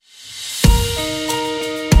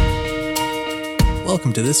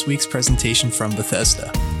Welcome to this week's presentation from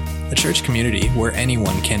Bethesda, a church community where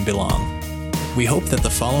anyone can belong. We hope that the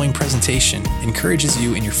following presentation encourages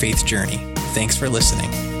you in your faith journey. Thanks for listening.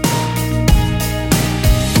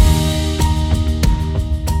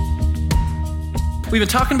 We've been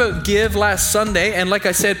talking about Give last Sunday, and like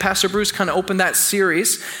I said, Pastor Bruce kind of opened that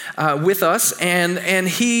series with us, and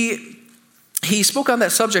he spoke on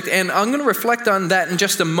that subject, and I'm going to reflect on that in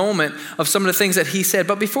just a moment of some of the things that he said.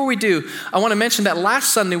 But before we do, I want to mention that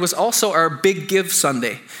last Sunday was also our Big Give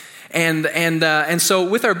Sunday. And so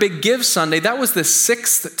with our Big Give Sunday, that was the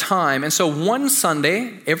 6th time. And so one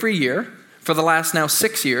Sunday every year for the last now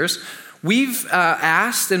 6 years, we've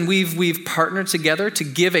asked and we've partnered together to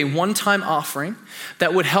give a one-time offering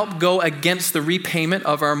that would help go against the repayment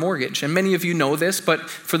of our mortgage. And many of you know this, but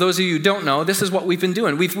for those of you who don't know, this is what we've been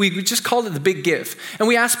doing. We've just called it the Big Give. And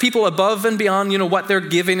we ask people above and beyond, what they're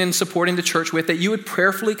giving and supporting the church with, that you would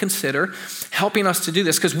prayerfully consider helping us to do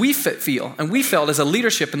this, because we felt as a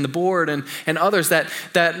leadership and the board and others that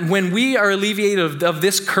when we are alleviated of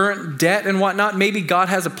this current debt and whatnot, maybe God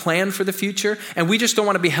has a plan for the future, and we just don't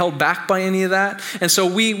want to be held back by any of that. And so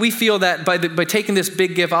we feel that by taking this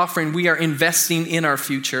Big Give offering, we are investing in our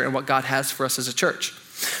future and what God has for us as a church.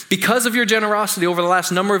 Because of your generosity over the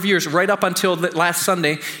last number of years, right up until last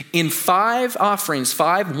Sunday, in 5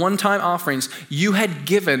 one-time offerings, you had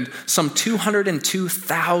given some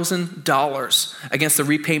 $202,000 against the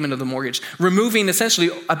repayment of the mortgage, removing essentially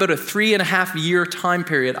about a 3.5-year time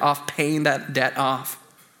period off paying that debt off.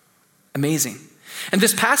 Amazing. And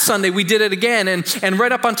this past Sunday, we did it again. And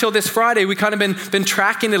right up until this Friday, we kind of been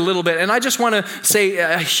tracking it a little bit. And I just want to say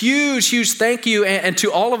a huge thank you and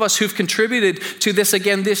to all of us who've contributed to this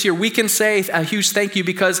again this year. We can say a huge thank you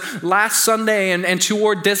because last Sunday and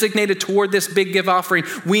designated toward this Big Give offering,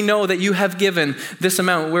 we know that you have given this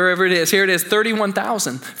amount, wherever it is. Here it is,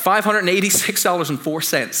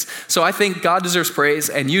 $31,586.04. So I think God deserves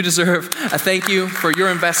praise and you deserve a thank you for your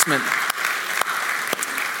investment.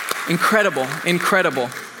 Incredible.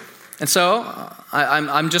 And so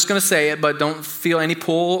I'm just going to say it, but don't feel any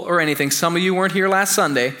pull or anything. Some of you weren't here last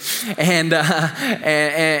Sunday, and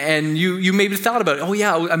you maybe thought about it. Oh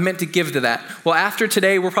yeah, I meant to give to that. Well, after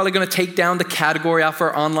today, we're probably going to take down the category off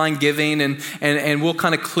our online giving, and we'll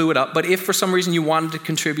kind of clue it up. But if for some reason you wanted to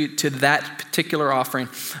contribute to that particular offering,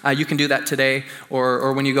 you can do that today,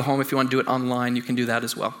 or when you go home, if you want to do it online, you can do that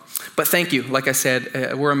as well. But thank you. Like I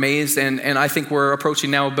said, we're amazed, and I think we're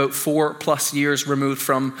approaching now about 4+ years removed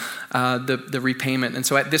from the repayment. And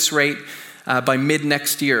so at this rate, by mid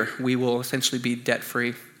next year, we will essentially be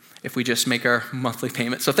debt-free if we just make our monthly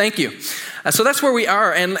payment. So thank you. So that's where we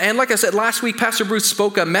are. And like I said, last week, Pastor Bruce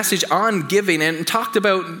spoke a message on giving and talked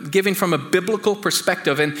about giving from a biblical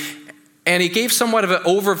perspective. And he gave somewhat of an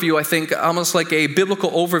overview, I think, almost like a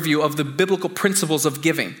biblical overview of the biblical principles of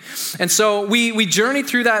giving. And so we journeyed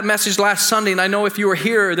through that message last Sunday, and I know if you were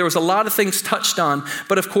here, there was a lot of things touched on,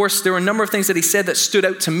 but of course, there were a number of things that he said that stood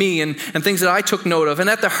out to me and things that I took note of. And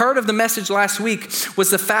at the heart of the message last week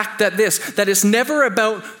was the fact that it's never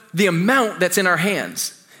about the amount that's in our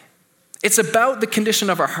hands. It's about the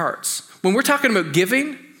condition of our hearts. When we're talking about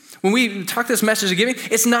giving, when we talk this message of giving,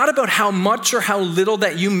 it's not about how much or how little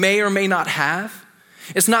that you may or may not have.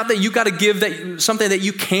 It's not that you got to give something that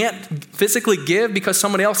you can't physically give because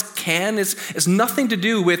someone else can. It's nothing to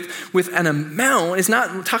do with an amount. It's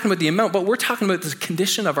not talking about the amount, but we're talking about the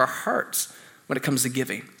condition of our hearts when it comes to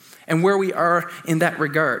giving and where we are in that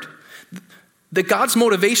regard. That God's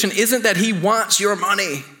motivation isn't that he wants your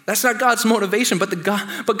money. That's not God's motivation, but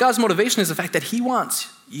God's motivation is the fact that he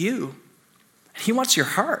wants you. He wants your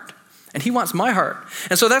heart, and he wants my heart.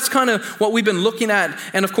 And so that's kind of what we've been looking at.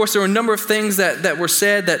 And of course, there were a number of things that were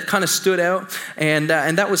said that kind of stood out. And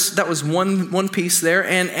that was one piece there.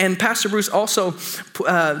 And Pastor Bruce also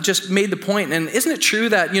just made the point. And isn't it true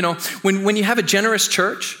that, when you have a generous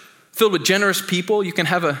church filled with generous people, you can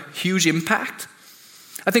have a huge impact?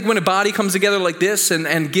 I think when a body comes together like this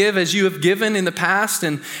and give as you have given in the past,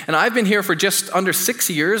 and I've been here for just under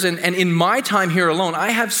 6 years, and in my time here alone,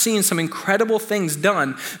 I have seen some incredible things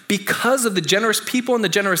done because of the generous people and the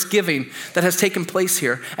generous giving that has taken place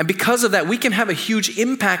here. And because of that, we can have a huge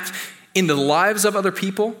impact in the lives of other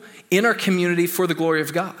people, in our community for the glory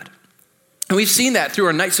of God. And we've seen that through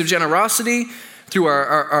our Nights of Generosity, through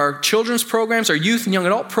our children's programs, our youth and young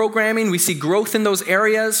adult programming. We see growth in those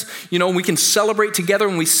areas. We can celebrate together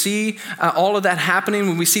when we see all of that happening,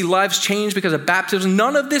 when we see lives change because of baptism.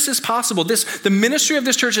 None of this is possible. The ministry of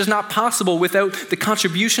this church is not possible without the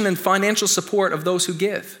contribution and financial support of those who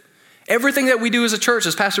give. Everything that we do as a church,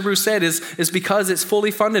 as Pastor Bruce said, is because it's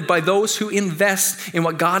fully funded by those who invest in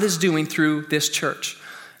what God is doing through this church.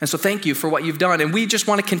 And so thank you for what you've done. And we just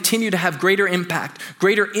want to continue to have greater impact,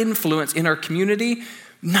 greater influence in our community,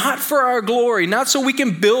 not for our glory, not so we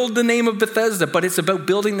can build the name of Bethesda, but it's about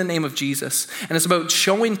building the name of Jesus. And it's about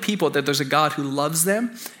showing people that there's a God who loves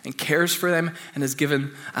them and cares for them and has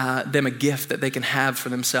given them a gift that they can have for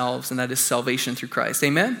themselves, and that is salvation through Christ.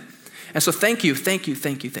 Amen? And so thank you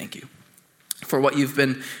for what you've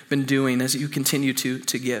been doing as you continue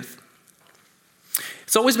to give.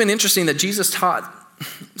 It's always been interesting that Jesus taught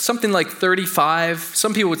something like 35,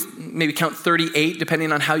 some people would maybe count 38,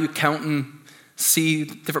 depending on how you count and see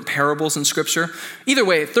different parables in Scripture. Either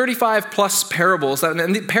way, 35 plus parables.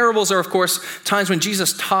 And the parables are, of course, times when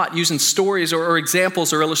Jesus taught using stories or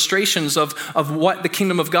examples or illustrations of what the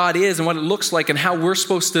kingdom of God is and what it looks like and how we're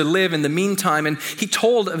supposed to live in the meantime. And he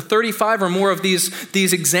told 35 or more of these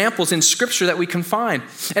examples in Scripture that we can find.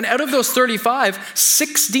 And out of those 35,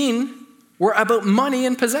 16 were about money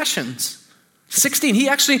and possessions. 16.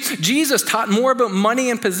 Jesus taught more about money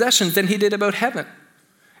and possessions than he did about heaven.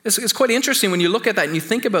 It's quite interesting when you look at that and you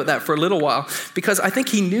think about that for a little while, because I think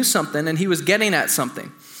he knew something and he was getting at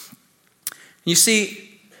something. You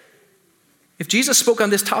see, if Jesus spoke on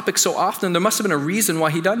this topic so often, there must have been a reason why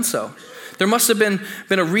he done so. There must have been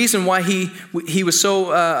a reason why he was so,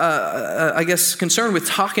 concerned with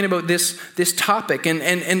talking about this topic.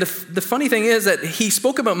 And the funny thing is that he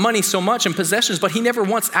spoke about money so much and possessions, but he never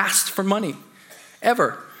once asked for money.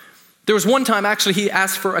 Ever. There was one time actually he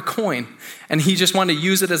asked for a coin, and he just wanted to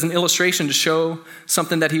use it as an illustration to show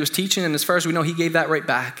something that he was teaching, and as far as we know, he gave that right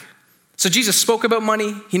back. So Jesus spoke about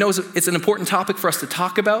money. He knows it's an important topic for us to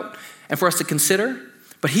talk about and for us to consider,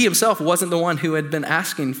 but he himself wasn't the one who had been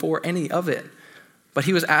asking for any of it. But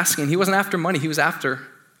he was asking, he wasn't after money, he was after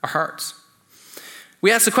our hearts.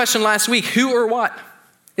 We asked the question last week, who or what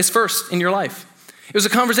is first in your life? It was a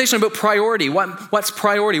conversation about priority. What's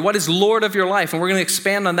priority? What is Lord of your life? And we're going to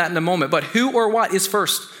expand on that in a moment. But who or what is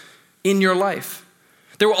first in your life?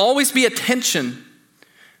 There will always be a tension.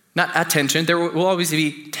 Not attention. There will always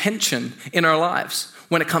be tension in our lives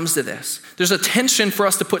when it comes to this. There's a tension for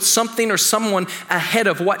us to put something or someone ahead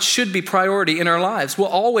of what should be priority in our lives. We'll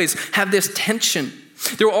always have this tension.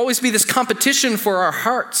 There will always be this competition for our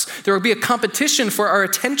hearts. There will be a competition for our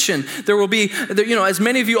attention. There will be, as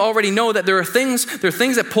many of you already know, that there are things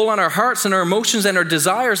that pull on our hearts and our emotions and our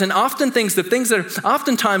desires. And oftentimes the things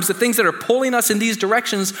that are pulling us in these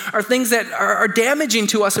directions are things that are damaging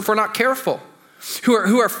to us if we're not careful. Who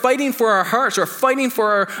are fighting for our hearts or fighting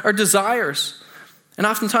for our desires. And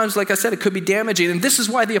oftentimes, like I said, it could be damaging. And this is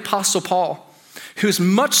why the Apostle Paul, who's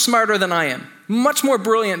much smarter than I am, much more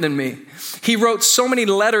brilliant than me. He wrote so many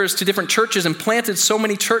letters to different churches and planted so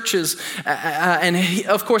many churches. And he,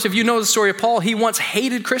 of course, if you know the story of Paul, he once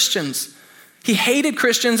hated Christians. He hated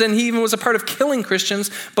Christians, and he even was a part of killing Christians,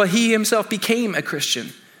 but he himself became a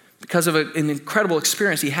Christian because of an incredible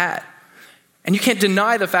experience he had. And you can't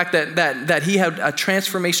deny the fact that he had a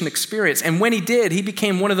transformation experience. And when he did, he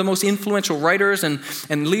became one of the most influential writers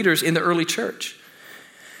and leaders in the early church.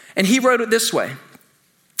 And he wrote it this way.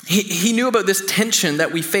 He knew about this tension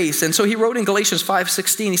that we face. And so he wrote in Galatians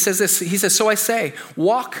 5:16, he says this, he says, so I say,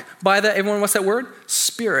 walk by the, everyone, what's that word?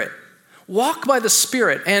 Spirit. Walk by the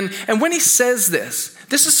Spirit. And when he says this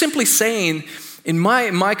is simply saying, in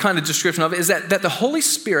my kind of description of it, is that the Holy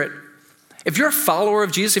Spirit, if you're a follower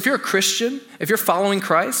of Jesus, if you're a Christian, if you're following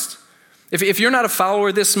Christ, if you're not a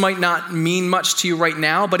follower, this might not mean much to you right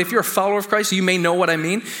now, but if you're a follower of Christ, you may know what I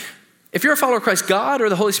mean. If you're a follower of Christ, God or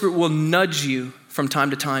the Holy Spirit will nudge you from time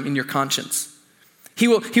to time in your conscience. He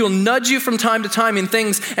will nudge you from time to time in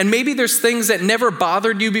things, and maybe there's things that never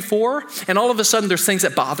bothered you before, and all of a sudden there's things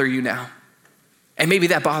that bother you now. And maybe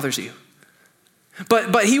that bothers you.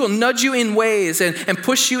 But he will nudge you in ways and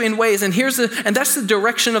push you in ways, and that's the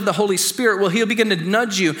direction of the Holy Spirit. Well, he'll begin to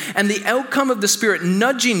nudge you, and the outcome of the Spirit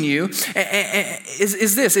nudging you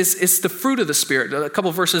is this. It's the fruit of the Spirit. A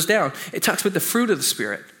couple verses down, it talks about the fruit of the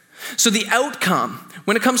Spirit. So the outcome,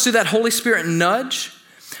 when it comes to that Holy Spirit nudge,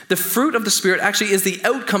 the fruit of the Spirit actually is the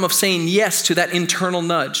outcome of saying yes to that internal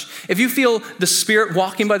nudge. If you feel the Spirit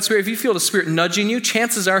walking by the Spirit, if you feel the Spirit nudging you,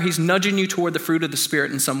 chances are he's nudging you toward the fruit of the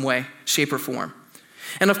Spirit in some way, shape, or form.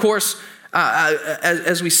 And of course,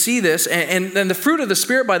 as we see this, and the fruit of the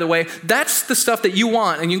Spirit, by the way, that's the stuff that you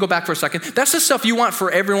want. And you can go back for a second. That's the stuff you want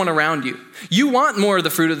for everyone around you. You want more of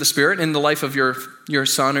the fruit of the Spirit in the life of your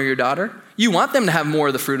son or your daughter. You want them to have more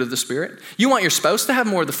of the fruit of the Spirit. You want your spouse to have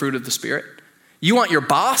more of the fruit of the Spirit. You want your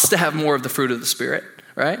boss to have more of the fruit of the Spirit,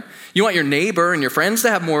 right? You want your neighbor and your friends to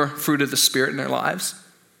have more fruit of the Spirit in their lives.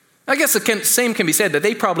 I guess the same can be said that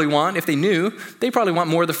they probably want, if they knew, they probably want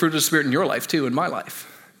more of the fruit of the Spirit in your life too, in my life.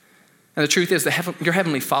 And the truth is your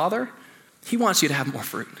Heavenly Father He wants you to have more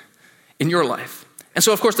fruit in your life. And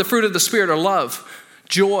so, of course, the fruit of the Spirit are love,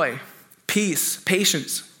 joy, peace,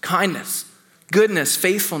 patience, kindness, goodness,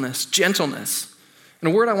 faithfulness, gentleness.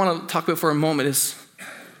 And a word I want to talk about for a moment is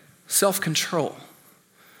self-control.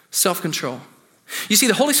 Self-control. You see,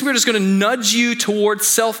 the Holy Spirit is going to nudge you towards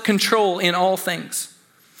self-control in all things.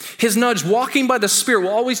 His nudge, walking by the Spirit, will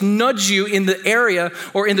always nudge you in the area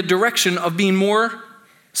or in the direction of being more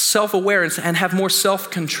self-aware and have more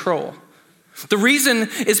self-control. The reason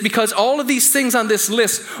is because all of these things on this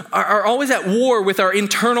list are always at war with our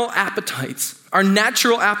internal appetites, our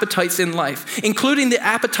natural appetites in life, including the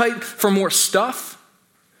appetite for more stuff,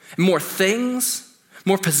 more things,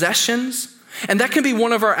 more possessions. And that can be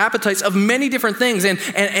one of our appetites of many different things.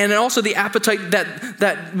 And also the appetite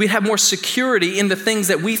that we have more security in the things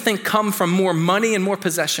that we think come from more money and more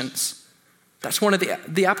possessions. That's one of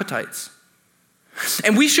the appetites.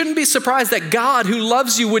 And we shouldn't be surprised that God, who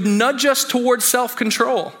loves you, would nudge us towards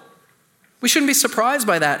self-control. We shouldn't be surprised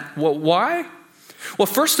by that. Well, why? Well,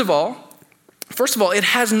 first of all, it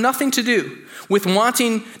has nothing to do with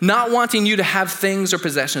not wanting you to have things or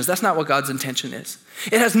possessions. That's not what God's intention is.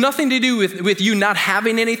 It has nothing to do with you not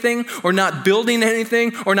having anything or not building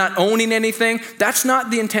anything or not owning anything. That's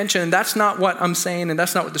not the intention. That's not what I'm saying, and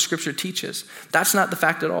that's not what the scripture teaches. That's not the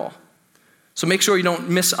fact at all. So make sure you don't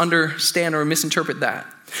misunderstand or misinterpret that.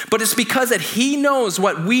 But it's because that he knows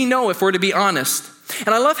what we know, if we're to be honest.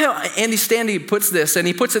 And I love how Andy Stanley puts this, and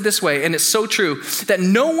he puts it this way, and it's so true, that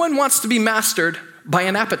no one wants to be mastered by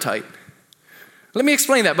an appetite. Let me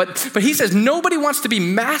explain that. But he says nobody wants to be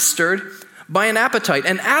mastered by an appetite.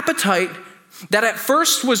 An appetite that at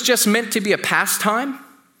first was just meant to be a pastime.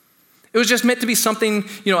 It was just meant to be something,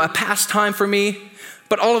 a pastime for me.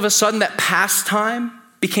 But all of a sudden that pastime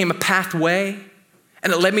became a pathway,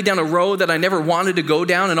 and it led me down a road that I never wanted to go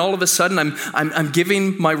down. And all of a sudden, I'm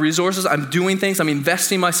giving my resources, I'm doing things, I'm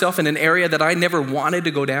investing myself in an area that I never wanted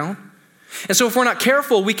to go down. And so, if we're not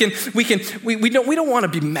careful, we don't want to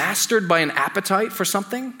be mastered by an appetite for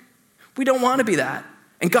something. We don't want to be that,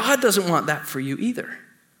 and God doesn't want that for you either.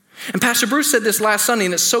 And Pastor Bruce said this last Sunday,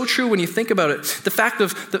 and it's so true when you think about it. The fact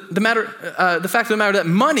of the matter that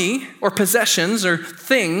money or possessions or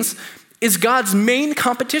things is God's main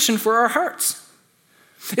competition for our hearts.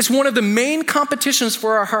 It's one of the main competitions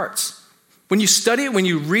for our hearts. When you study it, when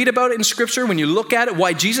you read about it in Scripture, when you look at it,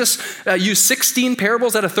 why Jesus used 16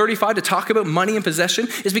 parables out of 35 to talk about money and possession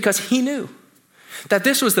is because he knew that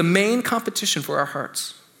this was the main competition for our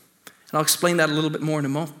hearts. And I'll explain that a little bit more in a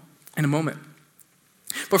moment.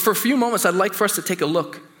 But for a few moments, I'd like for us to take a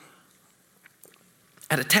look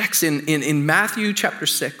at a text in Matthew chapter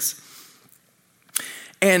 6.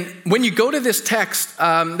 And when you go to this text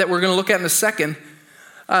that we're going to look at in a second,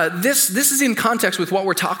 this is in context with what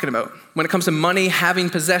we're talking about. When it comes to money, having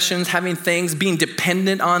possessions, having things, being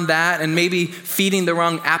dependent on that, and maybe feeding the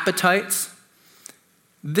wrong appetites.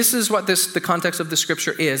 This is what the context of the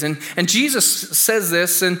scripture is. And Jesus says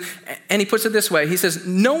this, and he puts it this way. He says,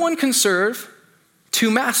 no one can serve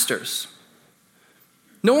two masters.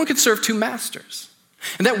 No one can serve two masters.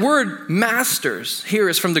 And that word masters here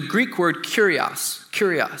is from the Greek word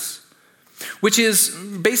kurios, which is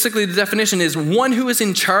basically the definition is one who is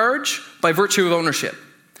in charge by virtue of ownership.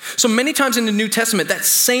 So many times in the New Testament, that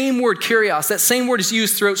same word kurios, that same word is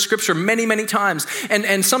used throughout Scripture many, many times.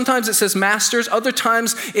 And sometimes it says masters, other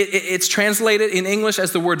times it's translated in English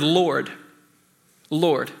as the word Lord.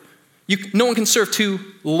 Lord. No one can serve two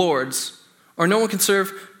lords, or no one can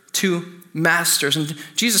serve two masters. And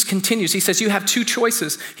Jesus continues. He says, you have two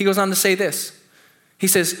choices. He goes on to say this. He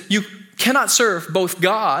says, you cannot serve both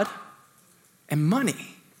God and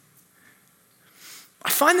money. I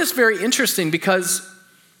find this very interesting because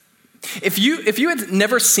if you had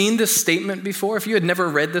never seen this statement before, if you had never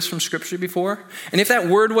read this from Scripture before, and if that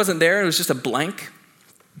word wasn't there, it was just a blank.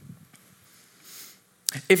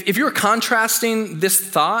 If you were contrasting this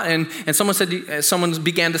thought and someone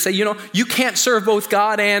began to say, you can't serve both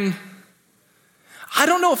God and, I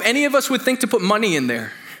don't know if any of us would think to put money in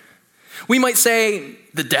there. We might say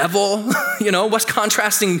the devil, what's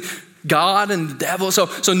contrasting God and the devil?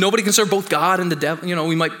 So nobody can serve both God and the devil.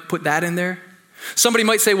 We might put that in there. Somebody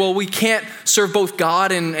might say, well, we can't serve both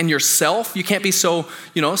God and yourself. You can't be so,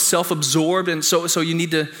 self-absorbed. And so you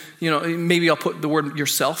need to, maybe I'll put the word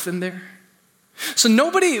yourself in there. So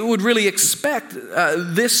nobody would really expect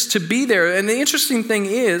this to be there. And the interesting thing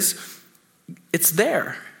is, it's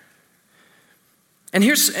there. And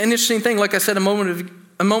here's an interesting thing, like I said a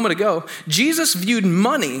moment ago, Jesus viewed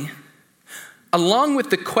money along with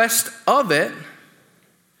the quest of it.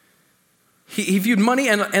 He viewed money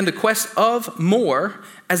and the quest of more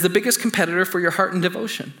as the biggest competitor for your heart and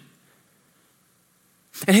devotion.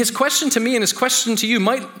 And his question to me and his question to you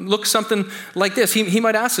might look something like this. He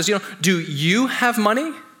might ask us, do you have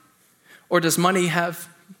money or does money have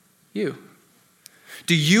you?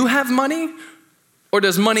 Do you have money or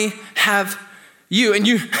does money have you? And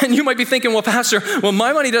you might be thinking, well, Pastor,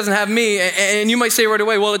 my money doesn't have me. And you might say right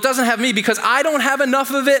away, well, it doesn't have me because I don't have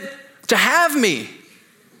enough of it to have me.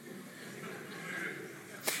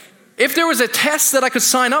 If there was a test that I could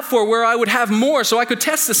sign up for where I would have more so I could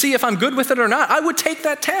test to see if I'm good with it or not, I would take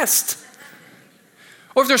that test.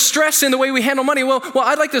 Or if there's stress in the way we handle money, well,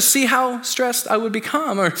 I'd like to see how stressed I would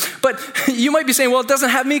become. But you might be saying, well, it doesn't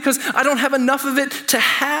have me because I don't have enough of it to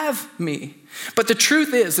have me. But the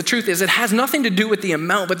truth is, it has nothing to do with the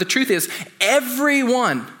amount, but the truth is,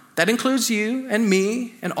 everyone, that includes you and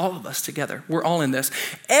me and all of us together, we're all in this.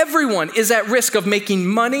 Everyone is at risk of making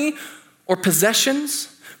money or possessions,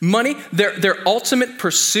 money, their ultimate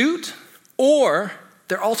pursuit, or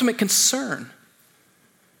their ultimate concern.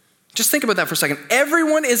 Just think about that for a second.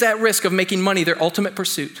 Everyone is at risk of making money their ultimate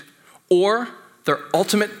pursuit, or their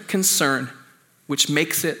ultimate concern, which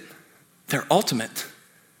makes it their ultimate.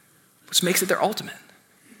 It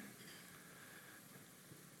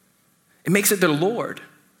makes it their Lord,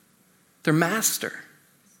 their master.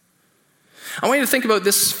 I want you to think about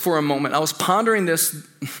this for a moment. I was pondering this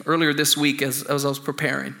earlier this week as I was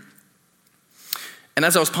preparing. And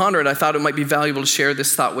as I was pondering, I thought it might be valuable to share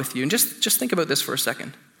this thought with you. And just think about this for a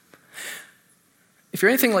second. If you're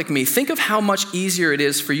anything like me, think of how much easier it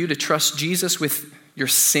is for you to trust Jesus with your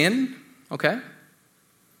sin, okay?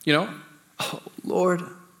 Oh, Lord,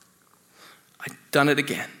 I've done it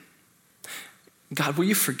again. God, will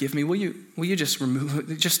you forgive me? Will you just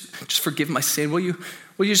remove, just forgive my sin? Will you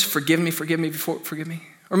just forgive me? Forgive me.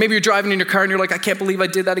 Or maybe you're driving in your car and you're like, I can't believe I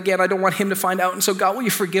did that again. I don't want him to find out. And so God, will you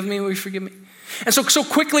forgive me? Will you forgive me? And so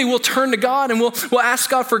quickly we'll turn to God and we'll ask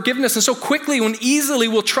God forgiveness. And so quickly and easily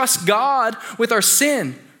we'll trust God with our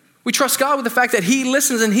sin. We trust God with the fact that he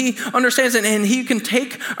listens and he understands it and he can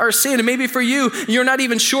take our sin. And maybe for you, you're not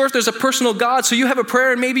even sure if there's a personal God. So you have a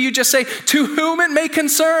prayer and maybe you just say, to whom it may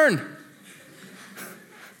concern.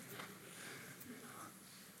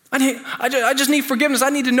 I just need forgiveness. I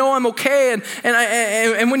need to know I'm okay.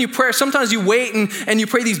 And when you pray, sometimes you wait and you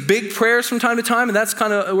pray these big prayers from time to time, and that's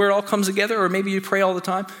kind of where it all comes together. Or maybe you pray all the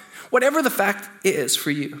time. Whatever the fact is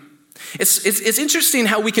for you, it's interesting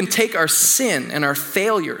how we can take our sin and our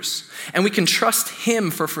failures, and we can trust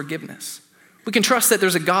him for forgiveness. We can trust that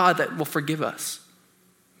there's a God that will forgive us.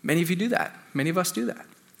 Many of you do that. Many of us do that.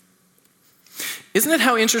 Isn't it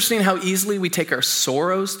how interesting how easily we take our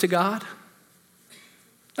sorrows to God?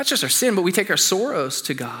 Not just our sin, but we take our sorrows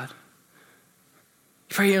to God.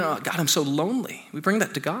 You pray, God, I'm so lonely. We bring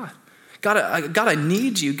that to God. God, I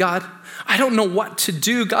need you. God, I don't know what to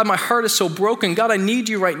do. God, my heart is so broken. God, I need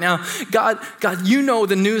you right now. God, you know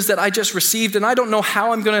the news that I just received, and I don't know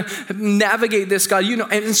how I'm going to navigate this, God. You know,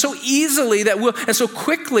 and so easily and so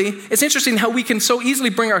quickly, it's interesting how we can so easily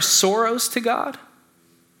bring our sorrows to God.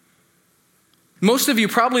 Most of you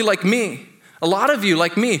probably like me. A lot of you,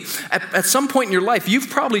 like me, at some point in your life,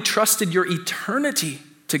 you've probably trusted your eternity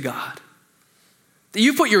to God.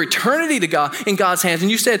 You put your eternity to God in God's hands,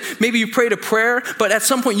 and you said, maybe you prayed a prayer, but at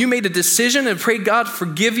some point you made a decision and prayed God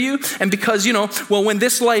forgive you, and because, when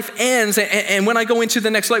this life ends and when I go into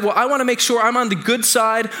the next life, I want to make sure I'm on the good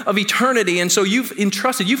side of eternity, and so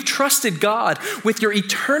you've trusted God with your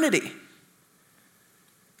eternity.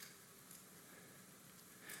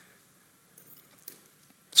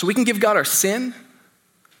 So we can give God our sin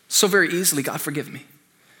so very easily. God, forgive me.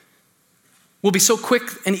 We'll be so quick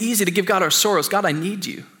and easy to give God our sorrows. God, I need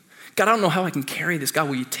you. God, I don't know how I can carry this. God,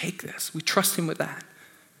 will you take this? We trust him with that.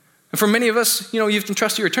 And for many of us, you can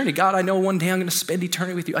trust your eternity. God, I know one day I'm going to spend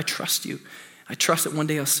eternity with you. I trust you. I trust that one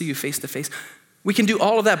day I'll see you face to face. We can do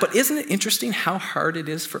all of that, but isn't it interesting how hard it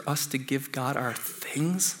is for us to give God our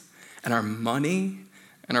things and our money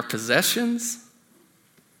and our possessions?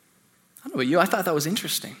 I don't know about you, I thought that was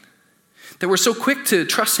interesting. That we're so quick to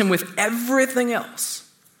trust him with everything else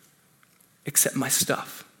except my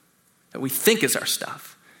stuff, that we think is our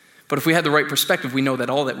stuff. But if we had the right perspective, we know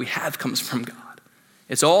that all that we have comes from God.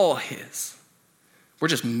 It's all his. We're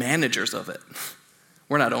just managers of it.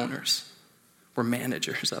 We're not owners. We're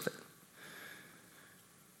managers of it.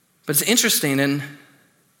 But it's interesting, and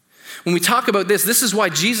when we talk about this is why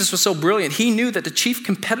Jesus was so brilliant. He knew that the chief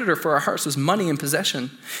competitor for our hearts was money and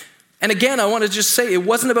possession. And again, I want to just say, it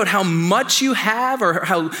wasn't about how much you have or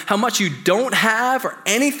how much you don't have or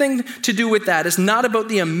anything to do with that. It's not about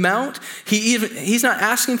the amount. He's not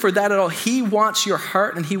asking for that at all. He wants your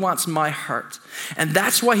heart and he wants my heart. And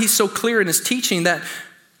that's why he's so clear in his teaching that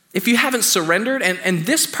if you haven't surrendered, and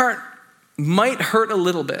this part might hurt a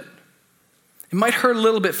little bit. It might hurt a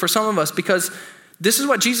little bit for some of us because this is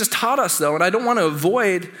what Jesus taught us, though, and I don't want to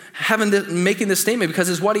avoid making this statement because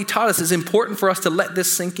it's what he taught us. It's important for us to let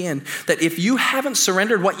this sink in, that if you haven't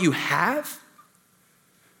surrendered what you have,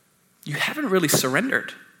 you haven't really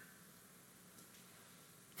surrendered.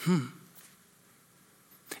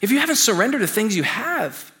 If you haven't surrendered the things you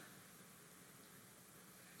have,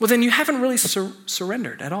 well, then you haven't really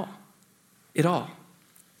surrendered at all.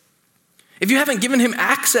 If you haven't given him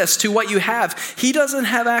access to what you have, he doesn't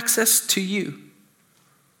have access to you.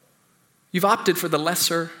 You've opted for the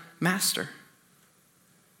lesser master.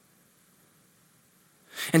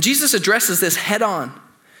 And Jesus addresses this head on.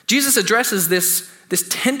 Jesus addresses this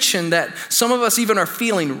tension that some of us even are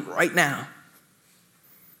feeling right now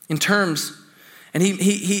in terms, and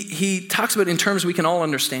he talks about it in terms we can all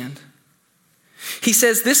understand. He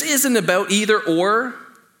says this isn't about either or,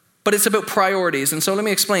 but it's about priorities. And so let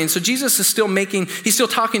me explain. So Jesus is he's still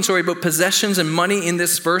talking, about possessions and money in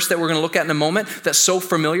this verse that we're going to look at in a moment that's so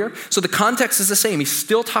familiar. So the context is the same. He's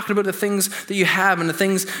still talking about the things that you have and the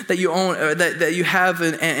things that you own, that you have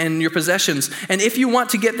and your possessions. And if you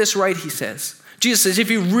want to get this right, he says, Jesus says,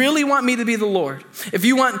 if you really want me to be the Lord, if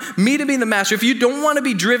you want me to be the master, if you don't want to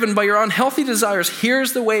be driven by your unhealthy desires,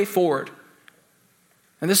 here's the way forward.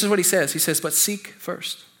 And this is what he says. He says, but seek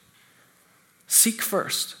first. Seek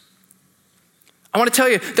first. I want to tell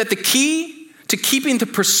you that the key to keeping the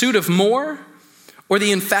pursuit of more or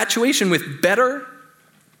the infatuation with better,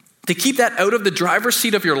 to keep that out of the driver's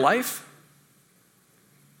seat of your life,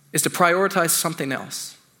 is to prioritize something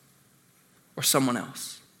else or someone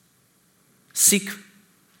else. Seek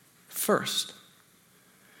first.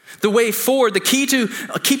 The way forward, the key to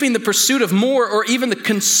keeping the pursuit of more or even the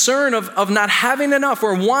concern of not having enough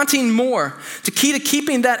or wanting more, the key to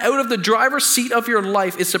keeping that out of the driver's seat of your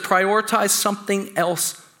life is to prioritize something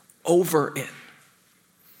else over it.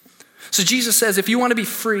 So Jesus says, if you want to be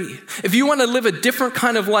free, if you want to live a different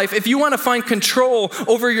kind of life, if you want to find control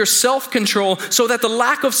over your self-control so that the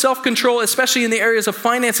lack of self-control, especially in the areas of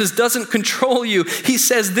finances, doesn't control you, he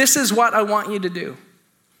says, this is what I want you to do.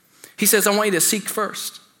 He says, I want you to seek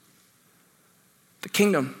first the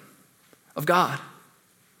kingdom of God.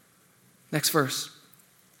 Next verse,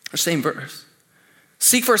 or same verse.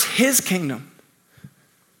 Seek first his kingdom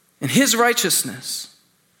and his righteousness.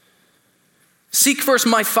 Seek first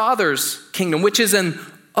my Father's kingdom, which is an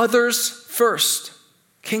others first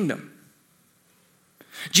kingdom.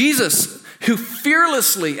 Jesus, who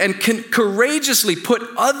fearlessly and courageously put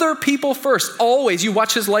other people first, always. You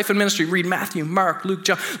watch his life and ministry, read Matthew, Mark, Luke,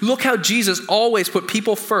 John. Look how Jesus always put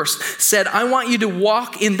people first, said, I want you to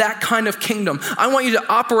walk in that kind of kingdom. I want you to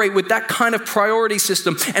operate with that kind of priority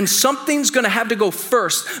system. And something's going to have to go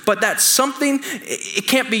first, but that something, it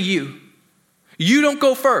can't be you. You don't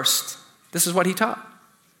go first. This is what he taught.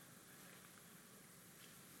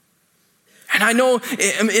 And I know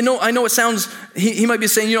it sounds, he might be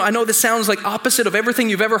saying, I know this sounds like opposite of everything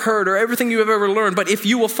you've ever heard or everything you've ever learned, but if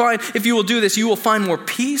you will do this, you will find more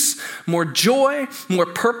peace, more joy, more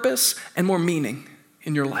purpose, and more meaning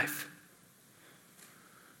in your life.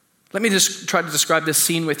 Let me just try to describe this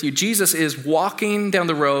scene with you. Jesus is walking down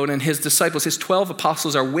the road and his disciples, his 12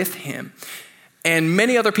 apostles are with him. And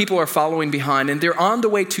many other people are following behind, and they're on the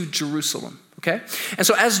way to Jerusalem. Okay? And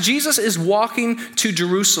so as Jesus is walking to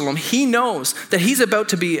Jerusalem, he knows that he's about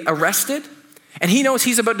to be arrested, and he knows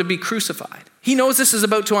he's about to be crucified. He knows this is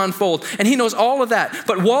about to unfold, and he knows all of that.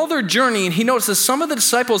 But while they're journeying, he notices some of the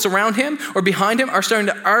disciples around him or behind him are starting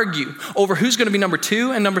to argue over who's going to be number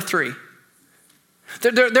 2 and number 3.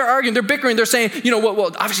 They're arguing, they're bickering, they're saying,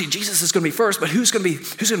 well, obviously Jesus is going to be first, but who's going to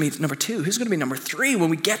be number 2? Who's going to be number 3 when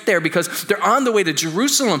we get there? Because they're on the way to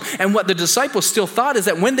Jerusalem. And what the disciples still thought is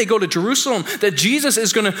that when they go to Jerusalem, that Jesus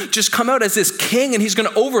is going to just come out as this king and he's going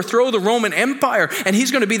to overthrow the Roman Empire and he's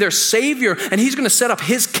going to be their savior and he's going to set up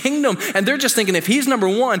his kingdom. And they're just thinking, if he's number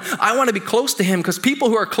 1, I want to be close to him, because people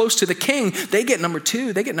who are close to the king, they get number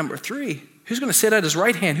 2, they get number 3. Who's going to sit at his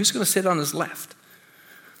right hand? Who's going to sit on his left?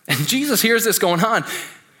 And Jesus hears this going on,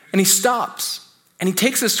 and he stops, and he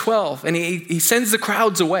takes his 12, and he sends the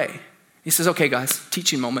crowds away. He says, okay, guys,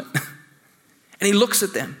 teaching moment. And he looks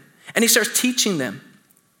at them, and he starts teaching them.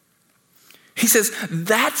 He says,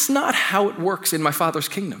 that's not how it works in my Father's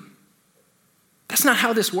kingdom. That's not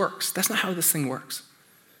how this works. That's not how this thing works.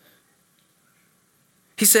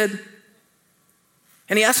 He said,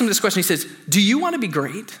 and he asked him this question. He says, do you want to be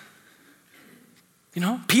great?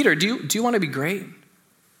 Peter, do you want to be great?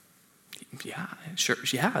 Yeah, sure.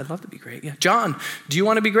 Yeah, I'd love to be great. Yeah, John, do you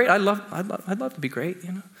want to be great? I'd love to be great.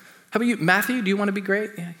 How about you, Matthew? Do you want to be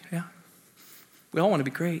great? Yeah. We all want to be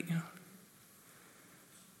great.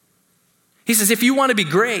 He says, if you want to be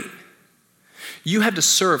great, you have to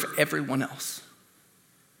serve everyone else.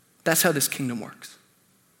 That's how this kingdom works.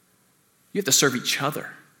 You have to serve each other.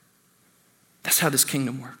 That's how this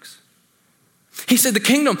kingdom works. He said,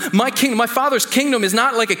 my Father's kingdom is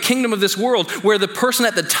not like a kingdom of this world where the person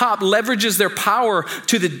at the top leverages their power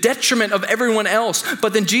to the detriment of everyone else.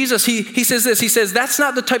 But then Jesus, he says this, he says, that's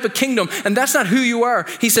not the type of kingdom and that's not who you are.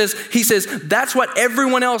 He says, that's what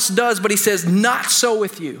everyone else does, but he says, not so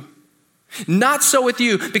with you. Not so with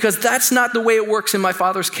you, because that's not the way it works in my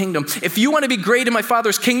Father's kingdom. If you want to be great in my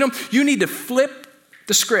Father's kingdom, you need to flip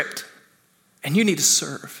the script and you need to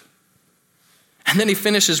serve. And then he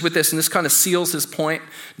finishes with this, and this kind of seals his point,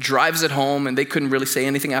 drives it home, and they couldn't really say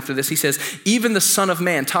anything after this. He says, even the Son of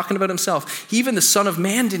Man, talking about himself, even the Son of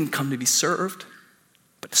Man didn't come to be served,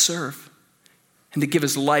 but to serve and to give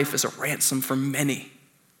his life as a ransom for many.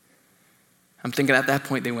 I'm thinking at that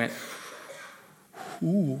point they went,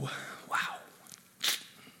 ooh, wow.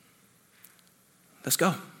 Let's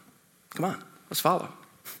go. Come on, let's follow.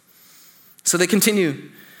 So they continue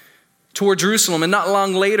toward Jerusalem, and not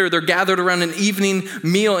long later, they're gathered around an evening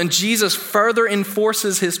meal, and Jesus further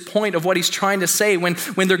enforces his point of what he's trying to say. When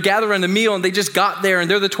they're gathered around the meal, and they just got there,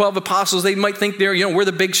 and they're the 12 apostles, they might think we're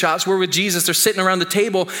the big shots, we're with Jesus, they're sitting around the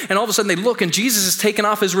table, and all of a sudden they look, and Jesus is taking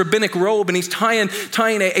off his rabbinic robe, and he's tying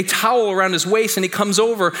a towel around his waist, and he comes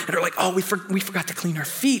over, and they're like, oh, we forgot to clean our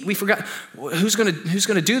feet, we forgot, who's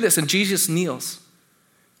gonna do this? And Jesus kneels.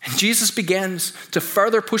 And Jesus begins to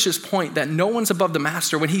further push his point that no one's above the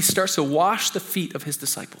master when he starts to wash the feet of his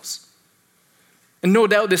disciples. And no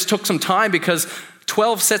doubt this took some time because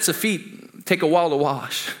 12 sets of feet take a while to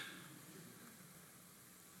wash.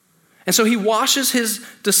 And so he washes his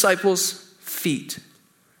disciples' feet.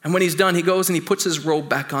 And when he's done, he goes and he puts his robe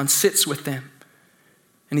back on, sits with them.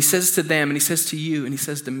 And he says to them, and he says to you, and he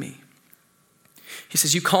says to me. He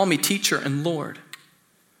says, you call me teacher and Lord.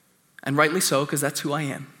 And rightly so, because that's who I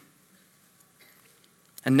am.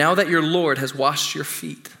 And now that your Lord has washed your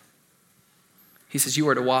feet, he says you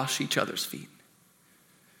are to wash each other's feet.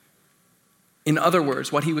 In other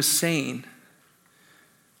words, what he was saying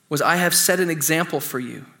was, I have set an example for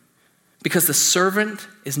you because the servant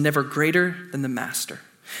is never greater than the master.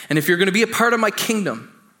 And if you're going to be a part of my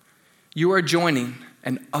kingdom, you are joining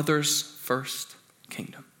an others first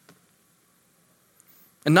kingdom.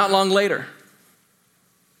 And not long later,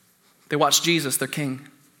 they watched Jesus, their king,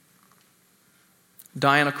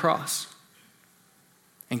 die on a cross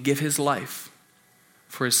and give his life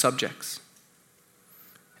for his subjects.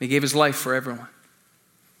 And he gave his life for everyone.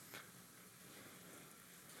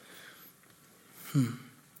 And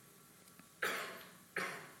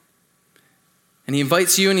he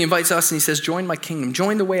invites you and he invites us and he says, join my kingdom.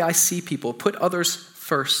 Join the way I see people. Put others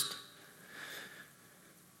first.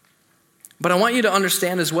 But I want you to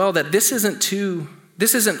understand as well that this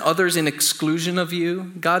isn't others in exclusion of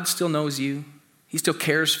you. God still knows you. He still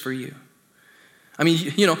cares for you. I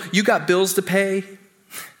mean, you got bills to pay.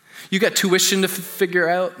 You got tuition to figure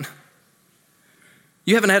out.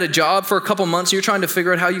 You haven't had a job for a couple months. You're trying to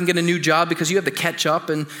figure out how you can get a new job because you have to catch up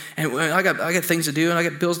and I got things to do and I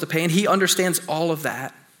got bills to pay. And he understands all of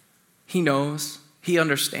that. He knows. He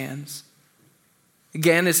understands.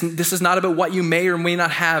 Again, this is not about what you may or may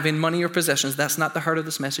not have in money or possessions. That's not the heart of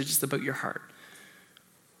this message. It's about your heart.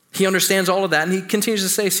 He understands all of that. And he continues to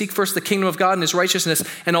say, seek first the kingdom of God and his righteousness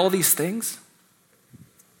and all these things.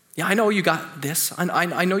 Yeah, I know you got this.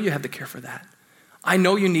 I know you have to care for that. I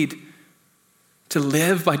know you need to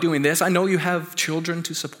live by doing this. I know you have children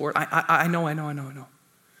to support. I know.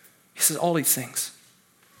 He says all these things.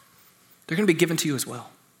 They're going to be given to you as well.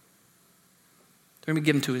 They're going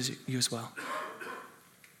to be given to you as well.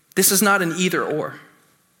 This is not an either or.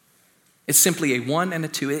 It's simply a one and a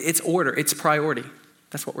two. It's order. It's priority.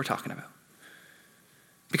 That's what we're talking about.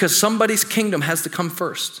 Because somebody's kingdom has to come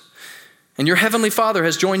first. And your heavenly Father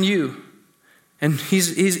has joined you. And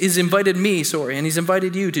he's invited me, and he's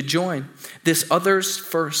invited you to join this others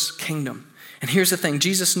first kingdom. And here's the thing.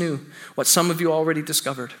 Jesus knew what some of you already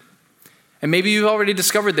discovered. And maybe you've already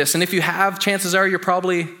discovered this. And if you have, chances are you're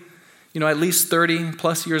probably, at least 30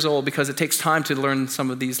 plus years old because it takes time to learn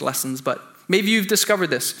some of these lessons. But maybe you've discovered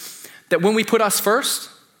this, that when we put us first,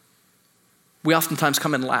 we oftentimes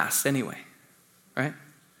come in last anyway, right?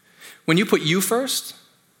 When you put you first,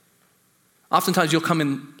 oftentimes you'll come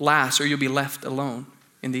in last or you'll be left alone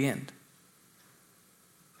in the end.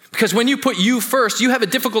 Because when you put you first, you have a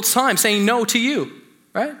difficult time saying no to you,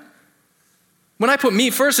 right? When I put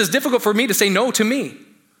me first, it's difficult for me to say no to me.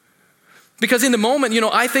 Because in the moment,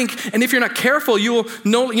 I think, and if you're not careful, you'll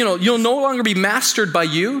no longer be mastered by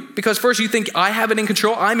you. Because first you think, I have it in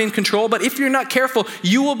control, I'm in control. But if you're not careful,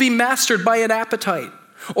 you will be mastered by an appetite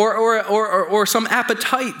or some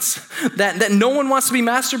appetites that no one wants to be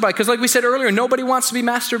mastered by. Because like we said earlier, nobody wants to be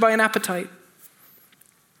mastered by an appetite.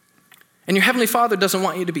 And your Heavenly Father doesn't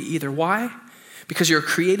want you to be either. Why? Because you're a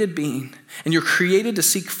created being, and you're created to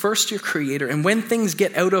seek first your Creator. And when things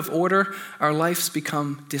get out of order, our lives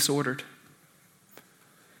become disordered.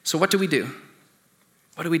 So what do we do?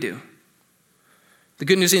 What do we do? The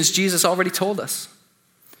good news is Jesus already told us.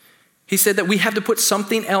 He said that we have to put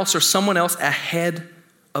something else or someone else ahead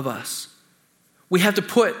of us. We have to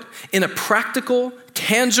put, in a practical,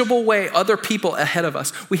 tangible way, other people ahead of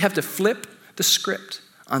us. We have to flip the script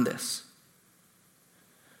on this.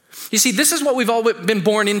 You see, this is what we've all been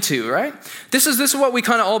born into, right? This is what we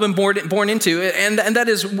kind of all been born into. And that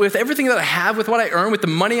is with everything that I have, with what I earn, with the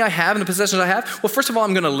money I have and the possessions I have. Well, first of all,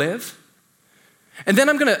 I'm going to live. And then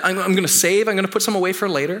I'm going to save. I'm going to put some away for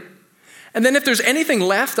later. And then if there's anything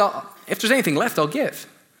left, I'll give,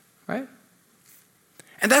 right?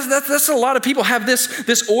 And that's a lot of people have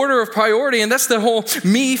this order of priority, and that's the whole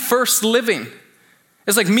me first living.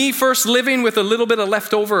 It's like me first living with a little bit of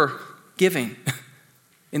leftover giving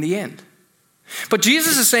in the end. But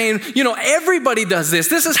Jesus is saying, everybody does this.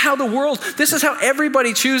 This is how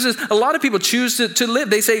everybody chooses. A lot of people choose to live.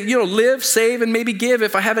 They say, live, save, and maybe give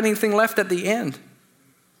if I have anything left at the end.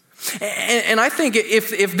 And I think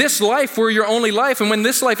if this life were your only life, and when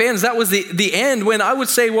this life ends, that was the end, when I would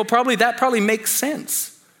say, well, that probably makes sense.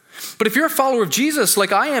 But if you're a follower of Jesus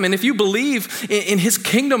like I am, and if you believe in his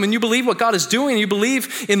kingdom, and you believe what God is doing, and you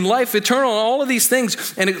believe in life eternal and all of these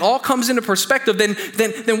things, and it all comes into perspective,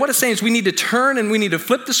 then what it's saying is we need to turn and we need to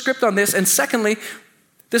flip the script on this. And secondly,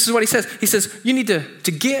 this is what he says. He says, you need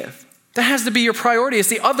to give. That has to be your priority. It's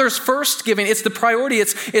the others first giving. It's the priority.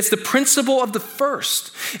 It's the principle of the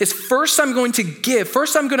first. It's first I'm going to give.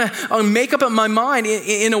 First I'm going to make up my mind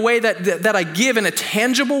in a way that I give in a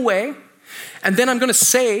tangible way. And then I'm going to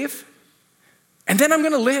save. And then I'm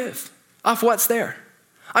going to live off what's there.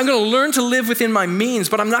 I'm going to learn to live within my means,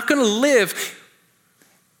 but I'm not going to live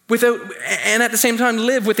without, and at the same time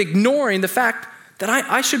live with ignoring the fact that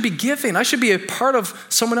I should be giving. I should be a part of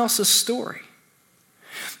someone else's story.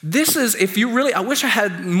 This is, I wish I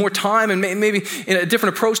had more time and maybe in a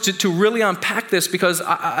different approach to really unpack this, because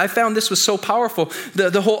I found this was so powerful.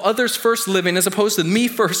 The whole others first living as opposed to me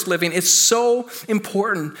first living is so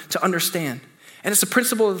important to understand. And it's the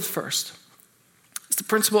principle of the first. It's the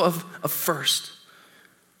principle of first.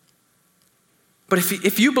 But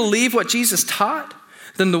if you believe what Jesus taught,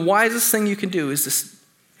 then the wisest thing you can do is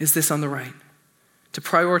this on the right. To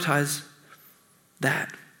prioritize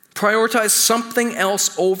that. Prioritize something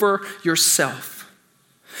else over yourself.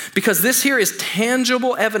 Because this here is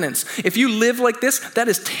tangible evidence. If you live like this, that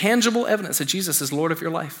is tangible evidence that Jesus is Lord of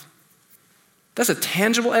your life. That's a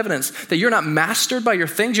tangible evidence that you're not mastered by your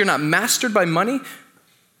things, you're not mastered by money,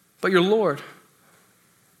 but you're Lord.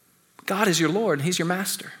 God is your Lord, and he's your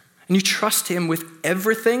master. And you trust him with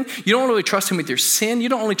everything. You don't really trust him with your sin. You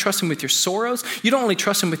don't only trust him with your sorrows. You don't only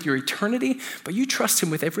trust him with your eternity, but you trust him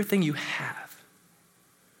with everything you have.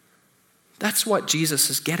 That's what Jesus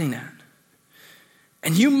is getting at.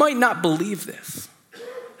 And you might not believe this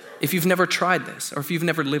if you've never tried this or if you've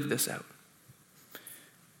never lived this out.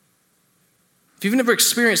 If you've never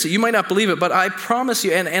experienced it, you might not believe it, but I promise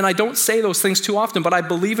you, and I don't say those things too often, but I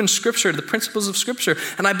believe in Scripture, the principles of Scripture,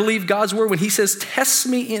 and I believe God's word when he says, test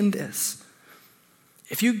me in this.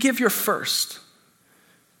 If you give your first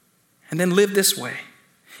and then live this way,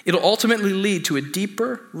 it'll ultimately lead to a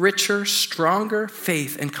deeper, richer, stronger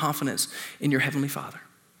faith and confidence in your Heavenly Father.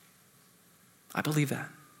 I believe that.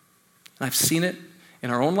 And I've seen it in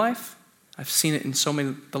our own life. I've seen it in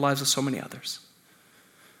the lives of so many others.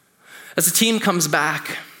 As the team comes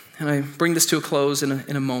back, and I bring this to a close in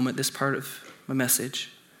a moment, this part of my message,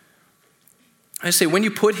 I say when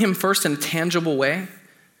you put him first in a tangible way,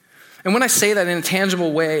 and when I say that in a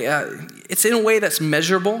tangible way, it's in a way that's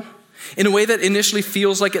measurable, in a way that initially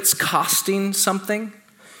feels like it's costing something.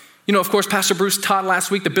 Of course, Pastor Bruce taught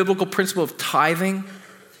last week the biblical principle of tithing.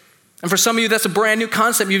 And for some of you, that's a brand new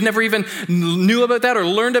concept. You've never even knew about that or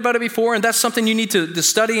learned about it before, and that's something you need to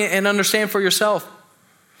study and understand for yourself.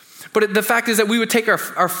 But the fact is that we would take our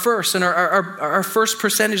first and our first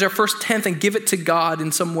percentage, our first tenth, and give it to God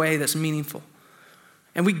in some way that's meaningful.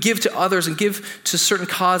 And we give to others and give to certain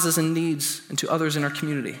causes and needs and to others in our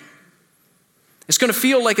community. It's going to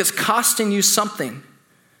feel like it's costing you something.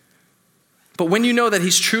 But when you know that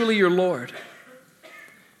he's truly your Lord,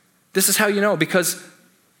 this is how you know. Because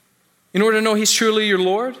in order to know he's truly your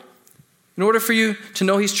Lord, in In order for you to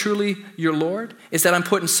know he's truly your Lord, is that I'm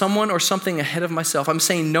putting someone or something ahead of myself. I'm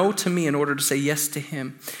saying no to me in order to say yes to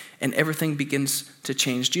him, and everything begins to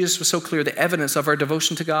change. Jesus was so clear. The evidence of our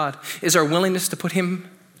devotion to God is our willingness to put him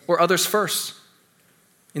or others first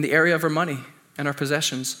in the area of our money and our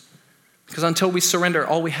possessions. Because until we surrender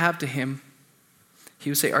all we have to him, he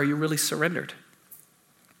would say, are you really surrendered?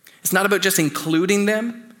 It's not about just including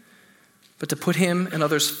them, but to put him and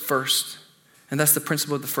others first. And that's the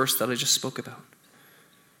principle of the first that I just spoke about.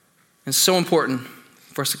 And it's so important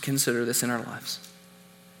for us to consider this in our lives.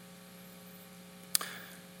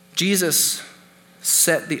 Jesus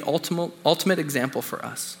set the ultimate example for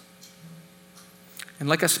us. And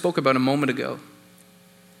like I spoke about a moment ago,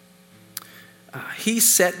 he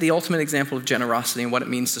set the ultimate example of generosity and what it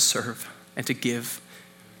means to serve and to give.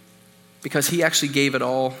 Because he actually gave it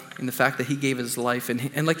all in the fact that he gave his life.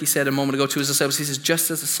 And like he said a moment ago to his disciples, he says,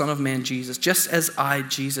 just as the Son of Man, Jesus, just as I,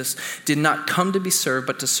 Jesus, did not come to be served,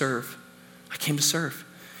 but to serve. I came to serve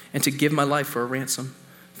and to give my life for a ransom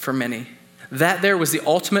for many. That there was the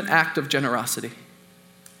ultimate act of generosity.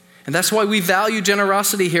 And that's why we value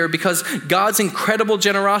generosity here, because God's incredible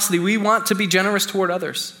generosity, we want to be generous toward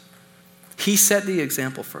others. He set the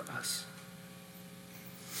example for us.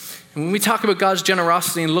 And when we talk about God's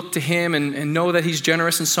generosity and look to him and know that he's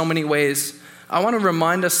generous in so many ways, I want to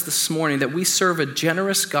remind us this morning that we serve a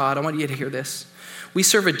generous God. I want you to hear this. We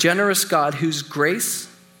serve a generous God whose grace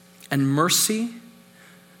and mercy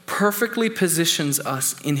perfectly positions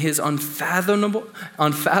us in his unfathomable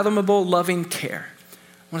loving care.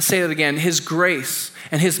 I want to say that again. His grace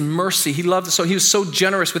and his mercy, he loved us so. He was so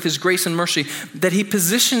generous with his grace and mercy that he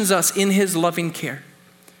positions us in his loving care.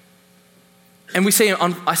 And I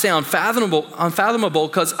say unfathomable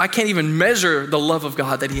because I can't even measure the love of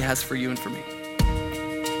God that he has for you and for me.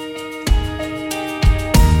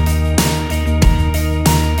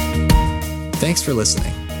 Thanks for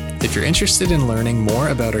listening. If you're interested in learning more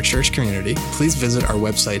about our church community, please visit our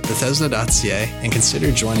website, Bethesda.ca, and consider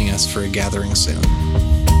joining us for a gathering soon.